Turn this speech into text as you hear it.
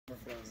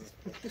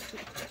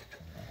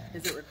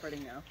Is it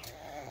recording now?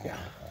 Yeah.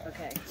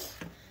 Okay.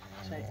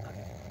 Okay.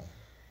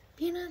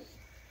 Peanut.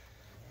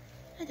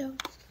 I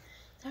don't.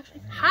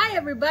 Actually. Hi,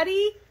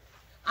 everybody.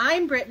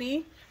 I'm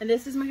Brittany, and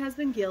this is my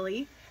husband,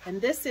 Gilly,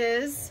 and this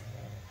is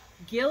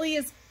Gilly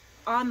is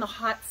on the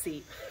hot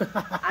seat.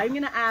 I'm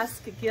going to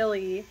ask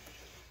Gilly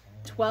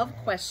 12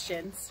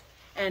 questions,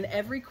 and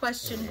every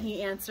question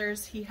he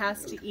answers, he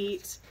has to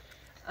eat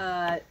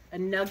a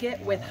nugget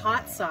with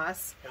hot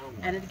sauce,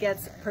 and it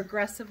gets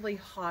progressively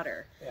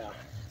hotter. Yeah.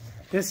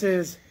 This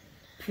is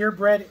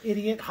purebred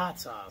idiot hot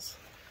sauce,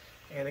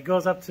 and it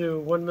goes up to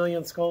 1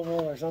 million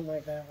Scoville or something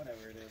like that,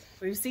 whatever it is.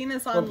 We've seen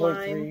this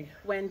online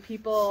when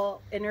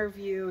people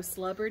interview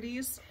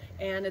celebrities,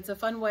 and it's a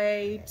fun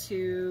way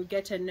to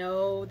get to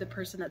know the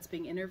person that's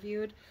being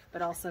interviewed,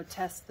 but also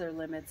test their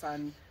limits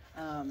on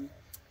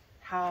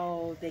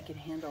how they can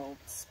handle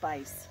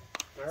spice.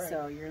 All right.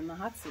 So you're in the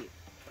hot seat.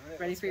 All right,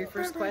 ready for your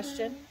first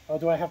question? Oh,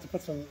 do I have to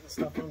put some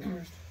stuff on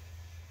first?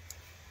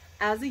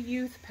 As a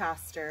youth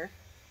pastor,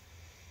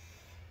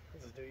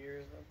 let's do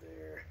yours up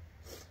there.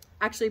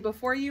 Actually,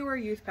 before you were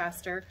a youth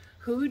pastor,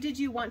 who did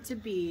you want to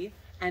be,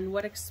 and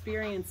what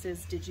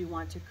experiences did you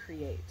want to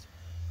create?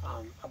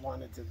 I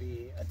wanted to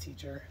be a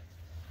teacher.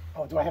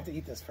 Oh, do I have to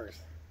eat this first?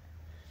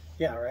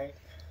 Yeah, right?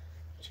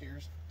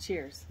 Cheers.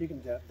 Cheers. You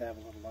can dab a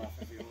little off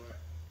if you want.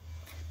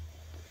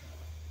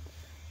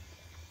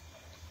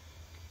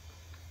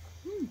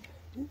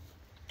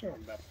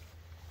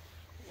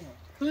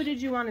 Who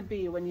did you want to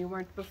be when you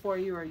weren't, before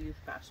you were a youth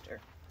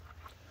pastor?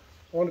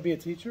 I want to be a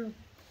teacher.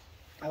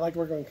 I liked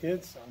working with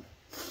kids.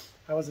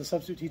 I was a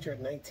substitute teacher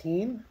at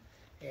 19,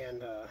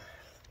 and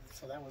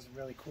so that was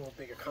really cool,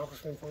 big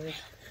accomplishment for me.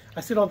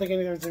 I still don't think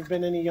there's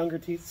been any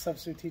younger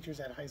substitute teachers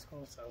at high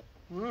school, so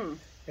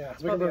yeah,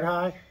 Wickenburg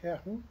High, yeah.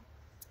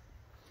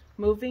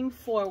 Moving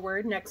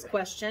forward, next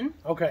question.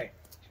 Okay.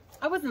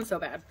 I wasn't so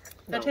bad.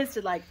 That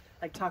tasted like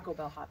Taco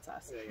Bell hot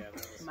sauce. Yeah, that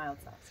was mild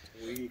sauce.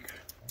 Weak.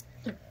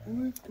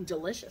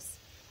 Delicious.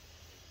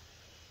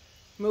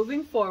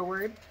 Moving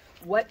forward,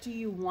 what do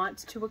you want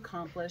to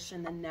accomplish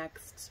in the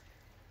next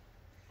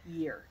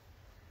year?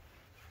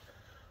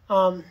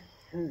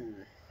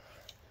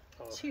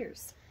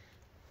 Cheers.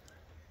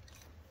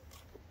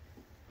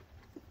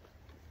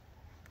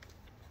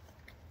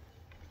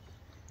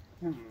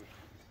 Not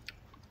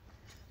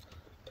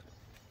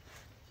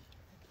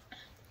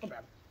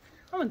bad.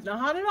 That one's not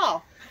hot at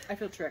all. I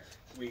feel tricked.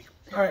 Weak.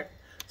 All right.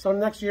 So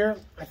next year,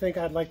 I think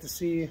I'd like to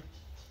see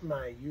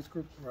my youth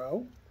group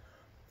grow.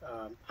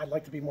 I'd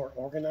like to be more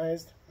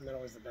organized. I'm not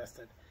always the best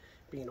at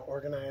being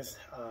organized.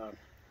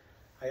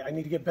 I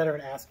need to get better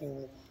at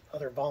asking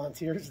other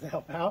volunteers to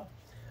help out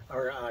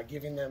or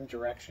giving them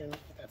direction.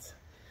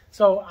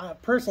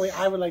 Personally,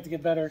 I would like to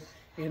get better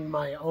in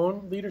my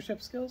own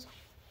leadership skills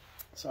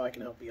so I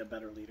can help be a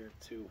better leader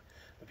to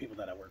the people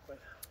that I work with.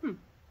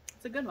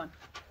 It's a good one.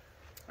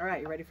 All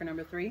right, you ready for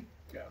number 3?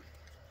 Yeah.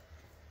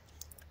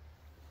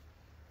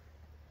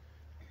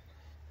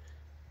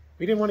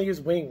 We didn't want to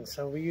use wings,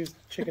 so we used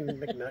chicken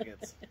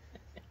McNuggets.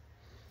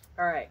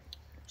 All right.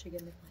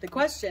 The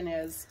question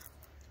is,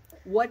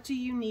 what do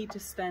you need to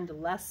spend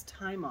less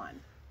time on?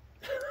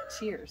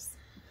 Cheers.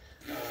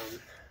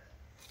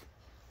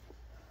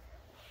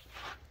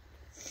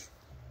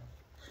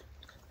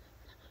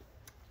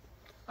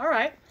 All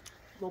right.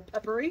 A little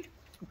peppery.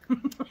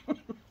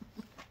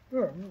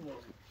 That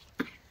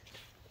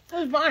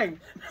was fine.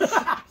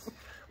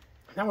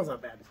 That one's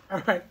not bad.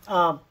 All right.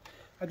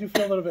 I do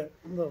feel a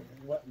little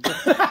what?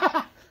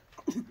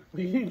 What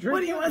do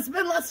you want to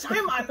spend less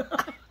time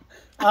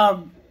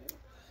on?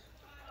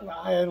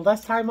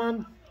 Less time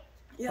on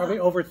probably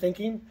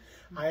overthinking.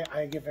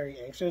 I get very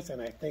anxious,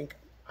 and I think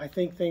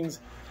things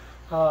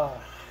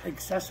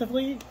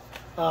excessively.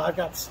 I've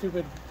got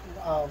stupid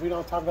We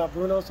Don't Talk About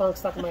Bruno song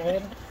stuck in my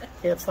head.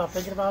 Can't stop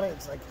thinking about it.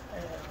 It's like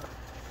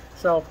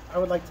so I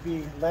would like to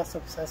be less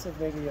obsessive,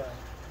 maybe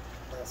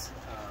less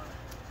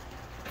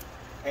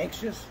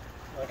anxious.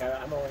 Like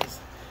I'm always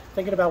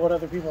thinking about what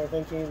other people are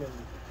thinking,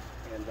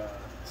 and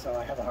so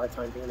I have a hard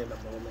time being in the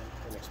moment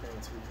and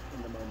experiencing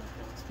in the moment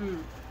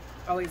things.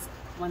 Always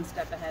one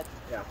step ahead.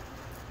 Yeah.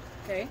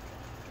 Okay.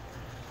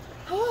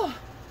 Oh,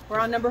 we're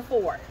on number 4.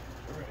 All right.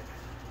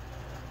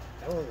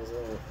 That one was a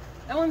little...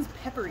 That one's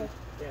peppery.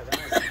 Yeah,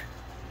 that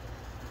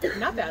was...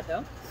 Not bad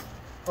though.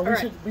 Oh, we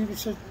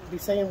should be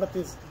saying what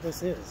this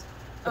is.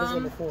 What is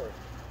number 4?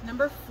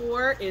 Number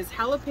 4 is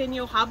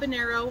jalapeno,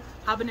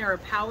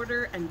 habanero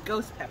powder, and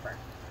ghost pepper.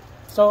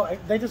 So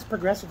they just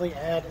progressively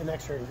add an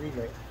extra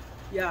ingredient.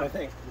 Yeah. I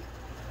think.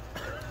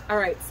 All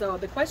right. So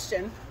the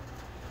question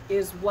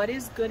is, what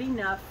is good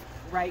enough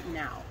right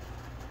now?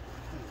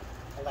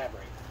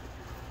 Elaborate.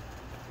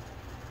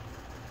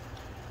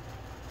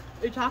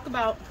 We talk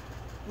about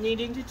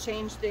needing to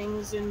change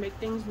things and make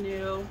things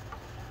new.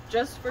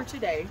 Just for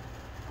today,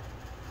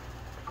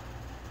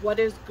 what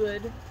is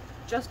good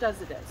just as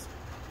it is?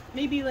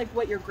 Maybe like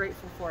what you're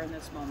grateful for in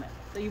this moment,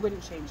 that you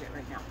wouldn't change it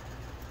right now.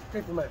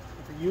 Grateful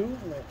for you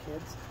and my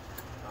kids,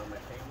 my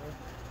family.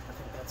 I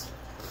think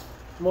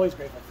I'm always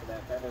grateful for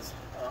that. That is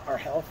our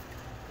health.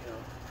 You know,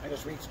 I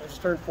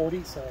just turned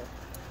 40, so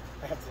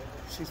I have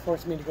to. She's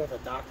forcing me to go to the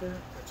doctor,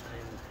 which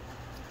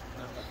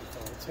I'm not looking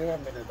forward to. I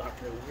haven't been to the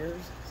doctor in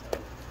years, so.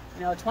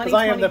 You know, Because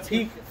I am the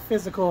peak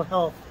physical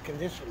health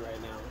condition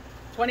right now.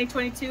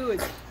 2022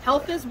 is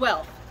health is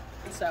wealth.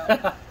 So,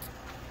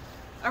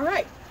 all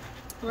right,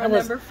 we're on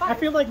number 5. I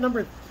feel like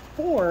number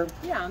 4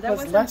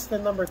 was less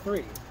than number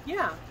 3.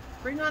 Yeah,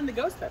 bring on the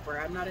ghost pepper.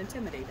 I'm not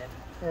intimidated.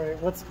 All right,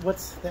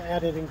 what's the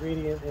added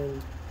ingredient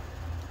in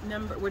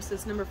what's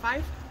this, number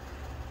 5?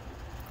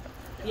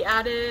 Yeah. The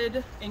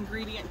added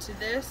ingredient to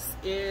this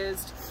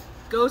is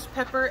ghost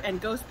pepper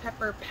and ghost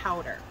pepper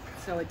powder.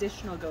 So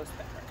additional ghost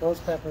pepper.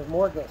 Ghost pepper,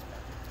 more ghost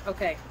pepper.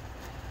 Okay.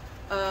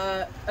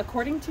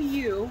 According to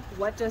you,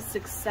 what does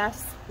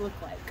success look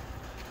like?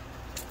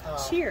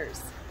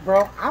 Cheers.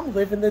 Bro, I'm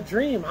living the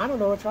dream. I don't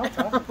know what y'all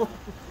talking about.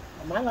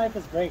 My life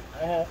is great.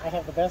 I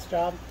have the best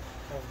job.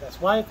 I have the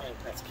best wife. I have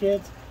the best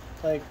kids.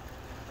 Like,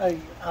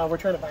 we're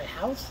trying to buy a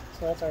house,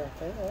 so that's our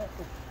thing.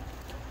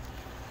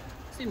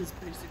 Seems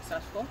pretty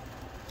successful.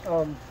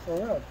 So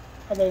yeah,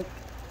 I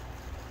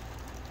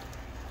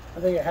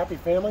think a happy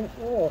family.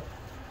 Oh,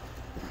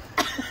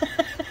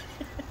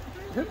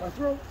 hit my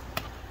throat.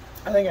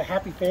 I think a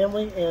happy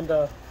family, and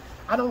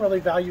I don't really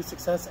value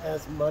success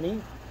as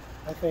money.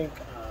 I think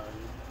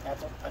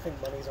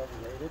money's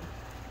overrated,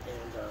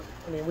 and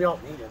I mean we all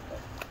need it, but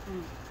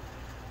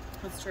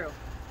that's true.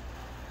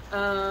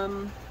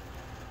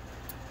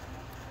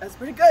 That's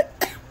pretty good.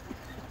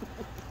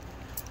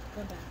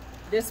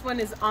 This one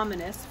is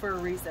ominous for a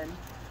reason.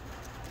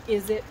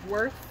 Is it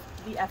worth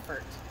the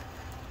effort?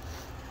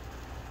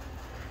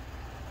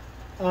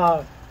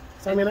 So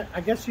I mean, I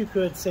guess you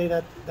could say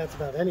that that's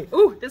about anything.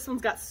 Ooh, this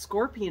one's got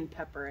scorpion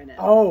pepper in it.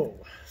 Oh,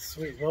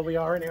 sweet. Well, we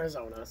are in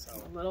Arizona, so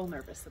I'm a little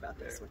nervous about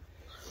this one.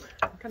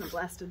 I'm kind of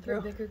blasting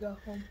through. They could go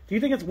home. Do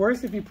you think it's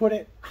worse if you put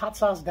hot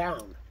sauce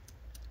down?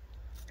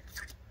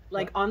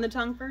 Like on the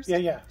tongue first? Yeah,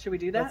 yeah. Should we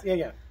do that?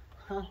 Yeah.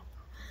 Huh.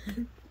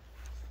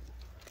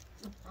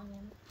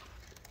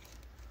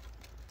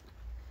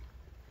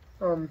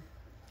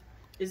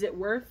 Is it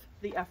worth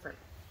the effort?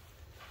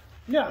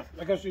 Yeah,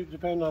 I guess you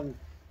depend on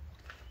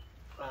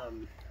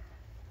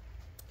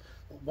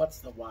what's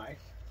the why,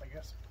 I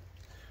guess.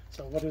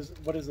 So what is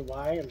the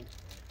why, and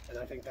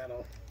I think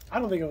that'll. I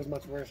don't think it was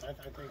much worse. I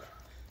think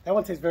that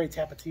one tastes very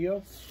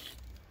Tapatio.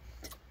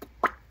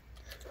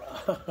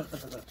 What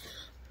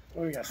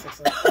do we got? 6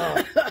 of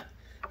them?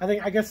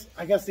 I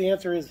guess the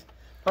answer is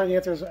part of the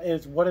answer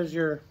is what is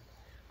your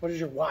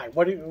why?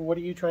 What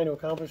are you trying to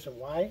accomplish and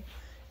why?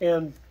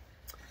 And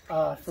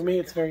for me,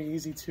 it's very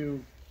easy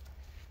to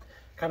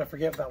kind of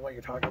forget about what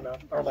you're talking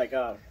about, or like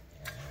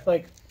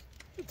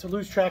to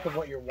lose track of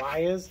what your why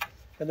is,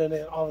 and then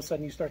all of a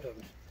sudden you start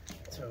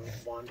to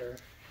wander.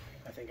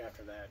 I think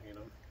after that, you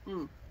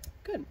know.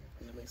 Good.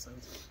 Does that make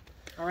sense?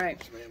 All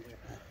right.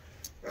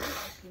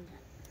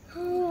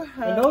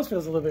 My nose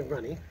feels a little bit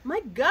runny. My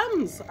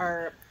gums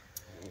are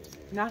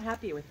not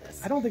happy with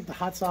this. I don't think the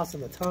hot sauce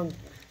on the tongue.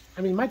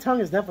 I mean, my tongue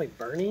is definitely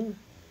burning,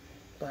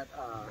 but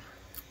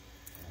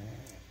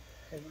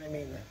I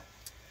mean,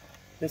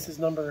 this is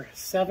number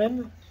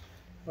 7.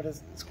 What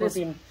is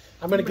scorpion?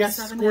 I'm gonna guess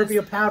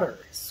scorpion powder.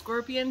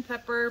 Scorpion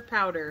pepper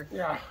powder.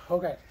 Yeah.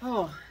 Okay.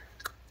 Oh.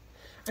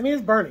 I mean,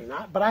 it's burning,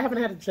 but I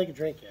haven't had to take a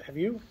drink yet. Have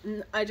you?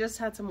 I just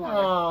had some water.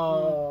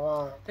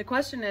 Oh. The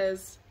question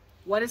is,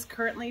 what is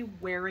currently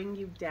wearing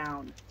you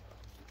down?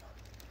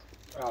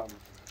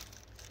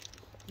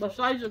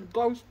 Besides the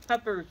ghost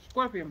pepper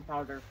scorpion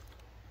powder.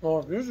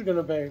 Well, this is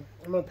gonna be.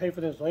 I'm gonna pay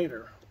for this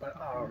later, but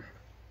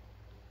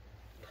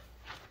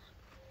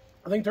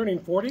I think turning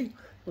 40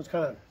 was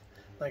kind of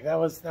like that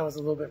was a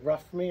little bit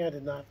rough for me. I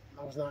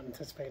was not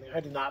anticipating.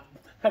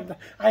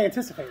 I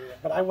anticipated it,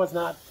 but I was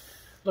not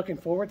looking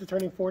forward to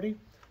turning 40.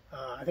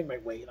 I think my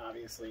weight,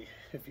 obviously,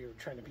 if you're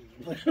trying to be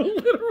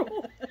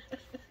literal.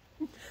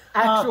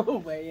 Actual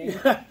weighing.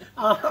 But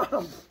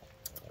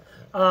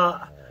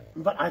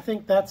I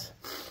think that's.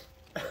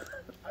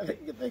 I think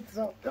you think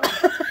so.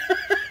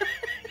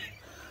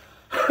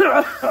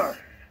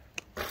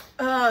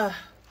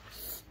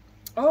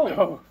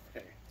 Okay.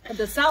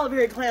 The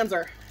salivary glands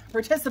are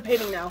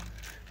participating now.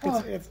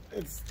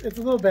 It's a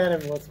little bad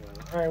every once in a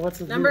while. All right, what's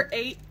the number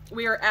 8?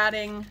 We are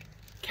adding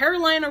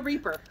Carolina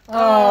Reaper.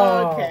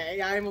 Oh.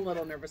 Okay, I'm a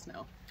little nervous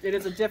now. It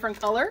is a different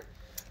color.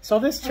 So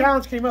this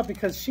challenge came up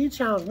because she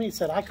challenged me,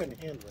 said I couldn't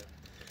handle it.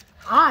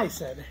 I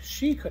said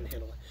she couldn't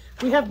handle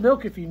it. We have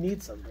milk if you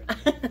need some.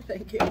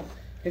 Thank you.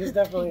 It is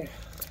definitely.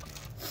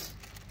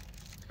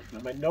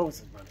 My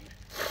nose is running.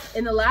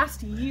 In the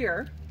last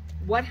year,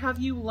 what have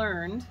you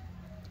learned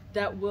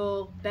that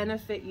will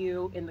benefit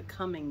you in the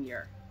coming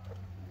year?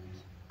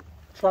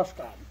 Trust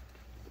God.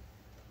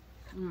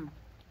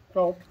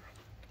 So.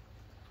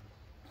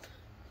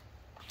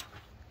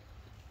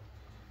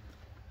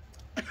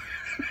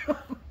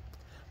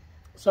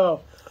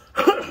 So,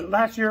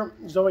 last year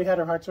Zoe had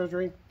her heart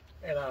surgery,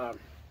 and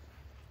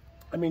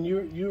I mean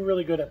you're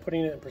really good at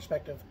putting it in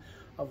perspective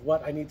of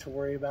what I need to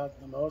worry about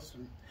the most,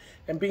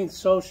 and being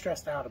so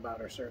stressed out about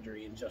her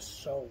surgery and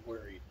just so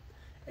worried,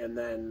 and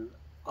then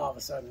all of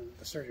a sudden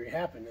the surgery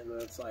happened, and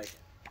then it's like,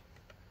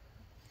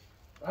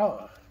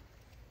 oh,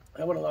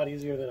 that went a lot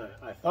easier than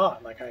I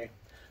thought. Like, I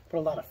put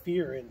a lot of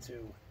fear into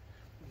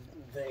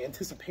the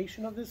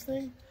anticipation of this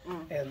thing,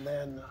 and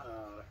then,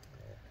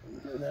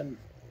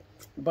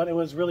 but it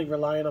was really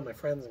relying on my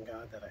friends and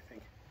God that I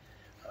think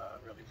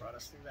really brought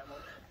us through that one.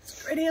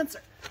 It's a great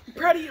answer. I'm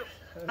proud of you.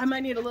 I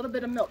might need a little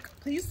bit of milk,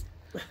 please.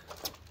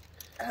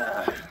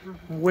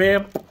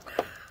 Wimp.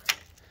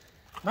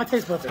 My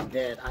taste buds are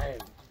dead. I have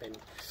been.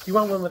 You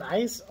want one with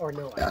ice or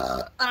no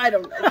ice? I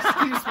don't know.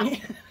 Excuse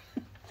me.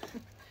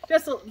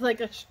 Just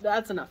like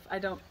that's enough. I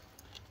don't.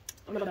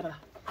 I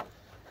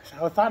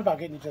thought about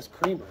getting you just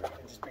creamer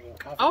and just bringing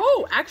coffee.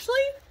 Oh, actually,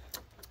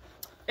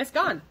 it's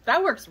gone.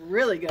 That works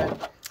really good.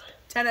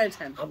 10 out of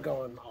 10. I'm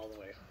going all the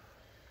way.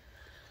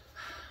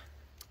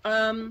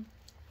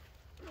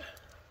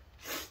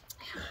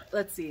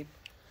 Let's see.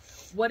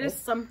 What is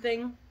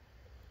something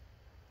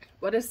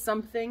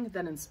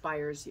that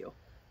inspires you?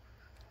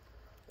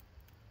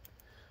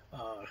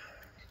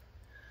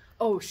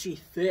 Oh, she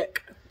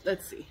thick.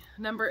 Let's see.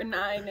 Number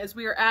 9 is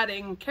we are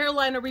adding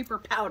Carolina Reaper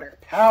powder.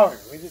 Powder.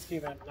 We just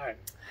keep it. All right.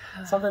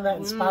 Something that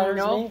inspires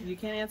no, me? You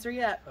can't answer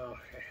yet. Okay.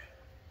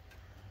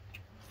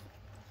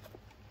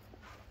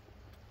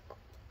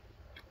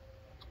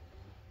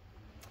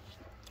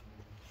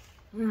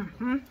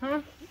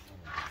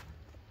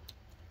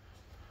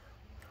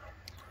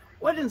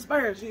 What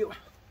inspires you?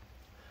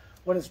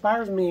 What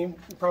inspires me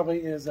probably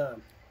is, I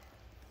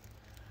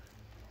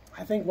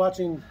think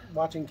watching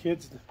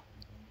kids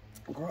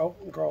grow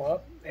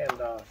up,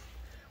 and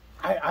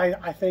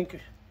I think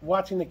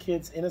watching the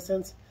kids'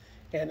 innocence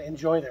and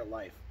enjoy their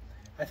life.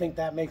 I think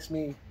that makes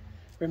me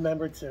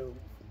remember to.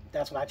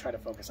 That's what I try to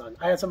focus on.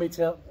 I had somebody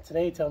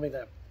today tell me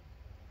that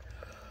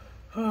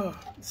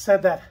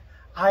said that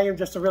I am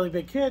just a really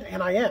big kid,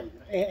 and I am,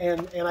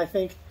 and I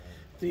think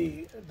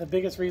the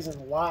biggest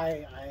reason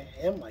why I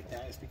am like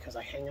that is because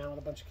I hang out with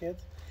a bunch of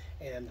kids,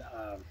 and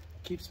it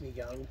keeps me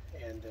young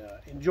and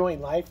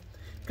enjoying life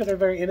because they're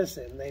very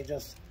innocent and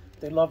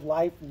they love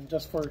life and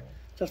just for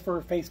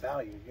face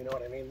value. You know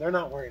what I mean? They're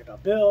not worried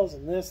about bills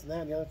and this and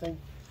that and the other thing.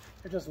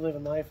 They're just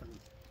living life and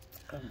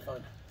having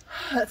fun.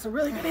 That's a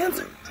really good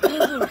answer.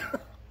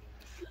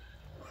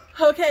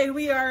 Okay,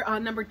 we are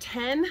on number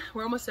 10.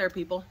 We're almost there,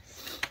 people.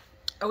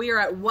 We are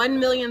at 1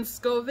 million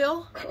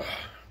Scoville.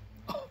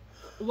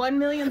 1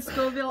 million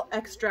Scoville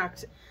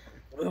extract.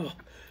 Ugh.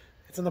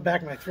 It's in the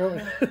back of my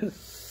throat.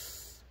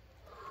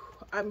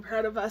 I'm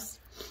proud of us.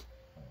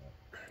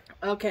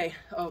 Okay.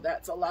 Oh,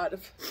 that's a lot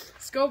of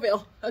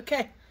Scoville.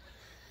 Okay.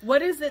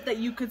 What is it that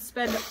you could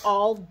spend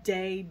all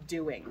day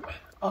doing?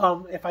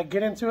 If I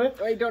get into it.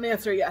 Wait, don't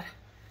answer yet.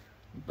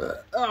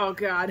 Oh,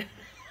 God.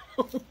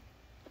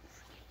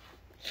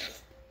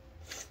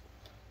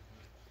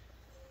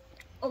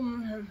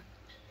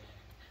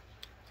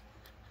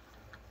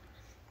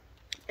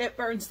 It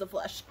burns the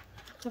flesh.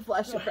 The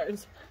flesh, it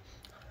burns.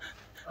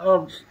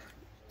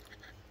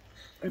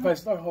 If I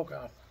start, oh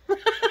God.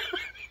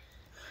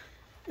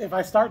 If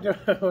I start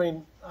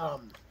doing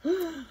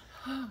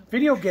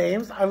video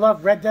games, I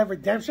love Red Dead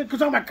Redemption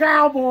because I'm a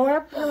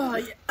cowboy.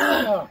 Oh,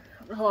 yeah.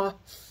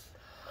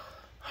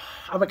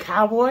 I'm a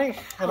cowboy.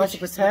 I like to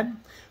pretend.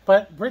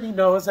 But Brittany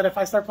knows that if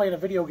I start playing a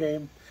video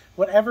game,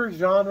 whatever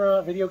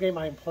genre video game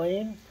I'm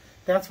playing,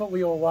 that's what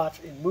we will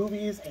watch in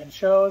movies and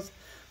shows.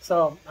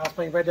 So I was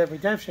playing Red Dead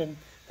Redemption.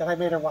 Then I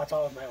made her watch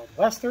all of my old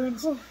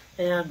westerns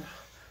and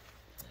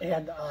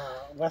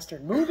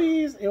western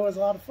movies. It was a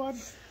lot of fun.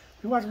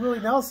 We watched Willie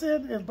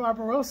Nelson and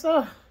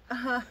Barbarossa.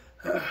 I'm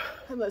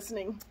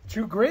listening.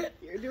 True Grit.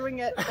 You're doing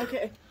it.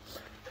 Okay.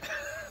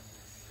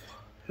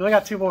 We only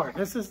got 2 more.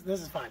 This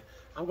is fine.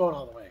 I'm going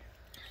all the way.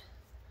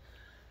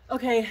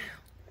 Okay.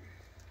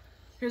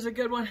 Here's a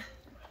good one.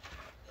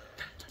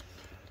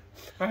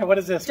 All right, what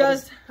is this?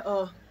 This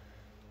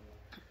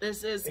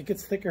is. It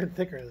gets thicker and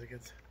thicker as it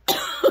gets.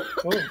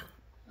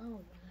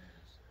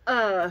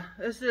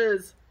 This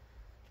is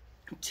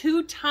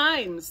 2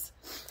 times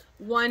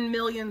 1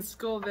 million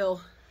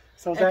Scoville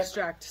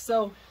extract.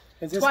 So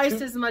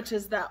twice as much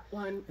as that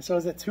one. So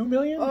is it 2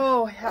 million?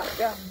 Oh,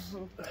 yeah.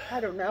 I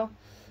don't know.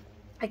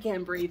 I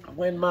can't breathe.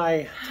 When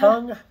my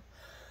tongue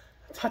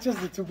touches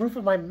the roof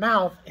of my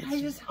mouth,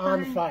 it's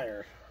on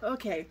fire.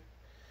 Okay.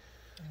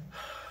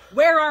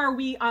 Where are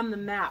we on the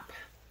map?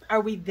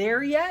 Are we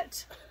there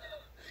yet?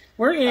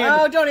 We're in.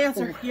 Oh, don't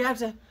answer. You have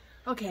to.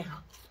 Okay.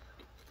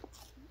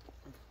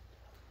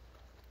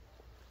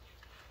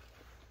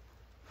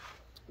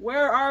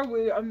 Where are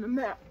we on the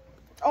map?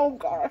 Oh,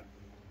 God.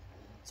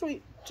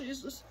 Sweet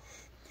Jesus.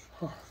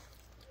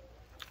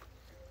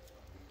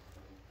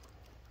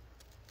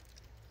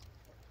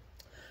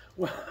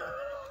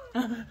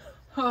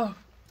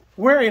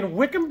 We're in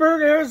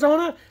Wickenburg,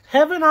 Arizona,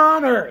 heaven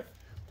on earth.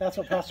 That's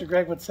what Pastor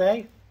Greg would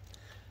say.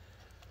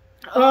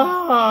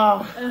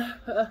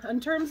 In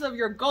terms of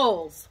your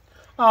goals,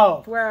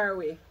 where are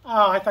we?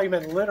 Oh, I thought you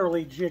meant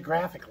literally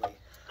geographically.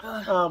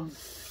 I'm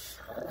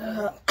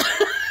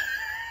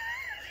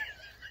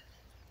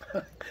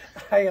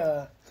having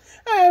a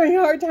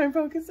hard time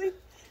focusing.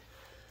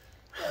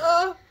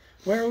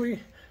 Where are we?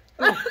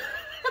 Where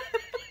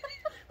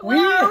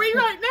are we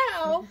right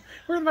now?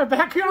 We're in my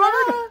backyard.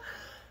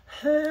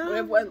 We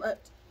have one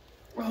left.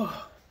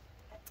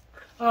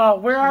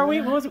 Where are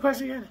we? What was the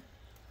question again?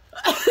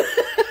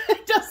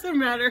 It doesn't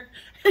matter.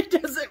 It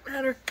doesn't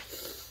matter.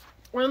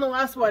 We're on the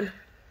last one.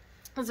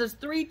 This is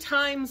 3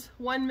 times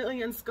 1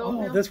 million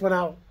Scoville. Oh, this went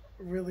out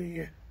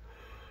really.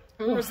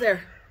 Almost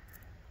there.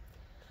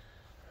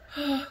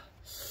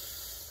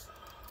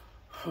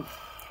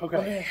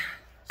 Okay.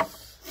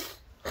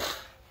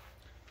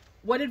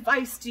 What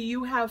advice do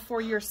you have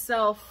for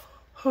yourself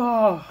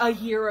Oh, a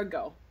year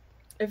ago?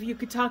 If you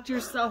could talk to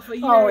yourself a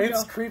year ago.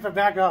 It's creeping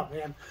back up,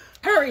 man.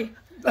 Hurry.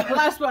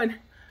 Last one.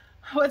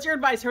 What's your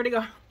advice? Where'd it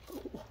go?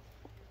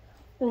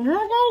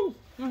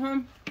 Mm-hmm.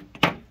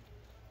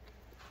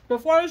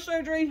 Before the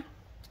surgery,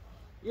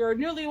 you're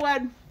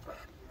newlywed.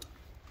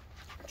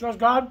 Trust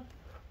God.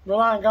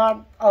 Rely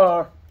on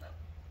God.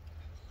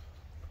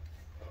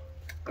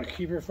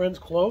 Keep your friends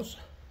close.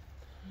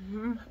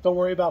 Don't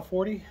worry about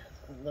 40.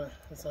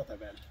 It's not that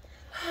bad.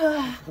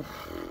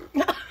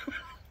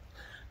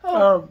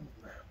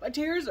 My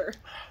tears are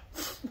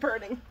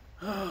burning.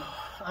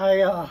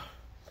 I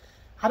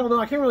don't know.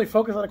 I can't really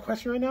focus on a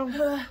question right now.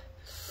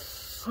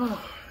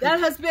 That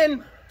has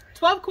been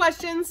 12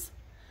 questions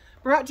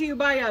brought to you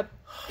by a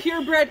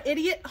purebred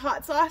idiot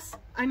hot sauce.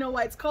 I know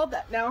why it's called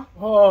that now.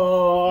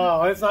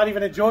 Oh, it's not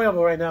even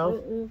enjoyable right now.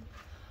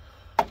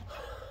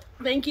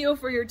 Thank you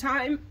for your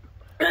time.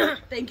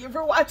 Thank you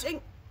for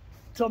watching.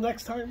 Till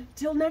next time.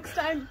 Till next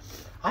time.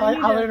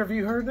 I'll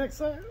interview her next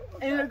time.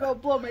 I'm gonna go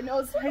blow my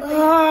nose. I think.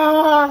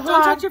 Don't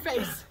touch your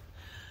face.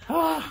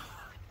 What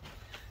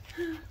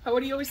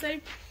do you always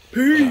say?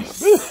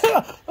 Peace.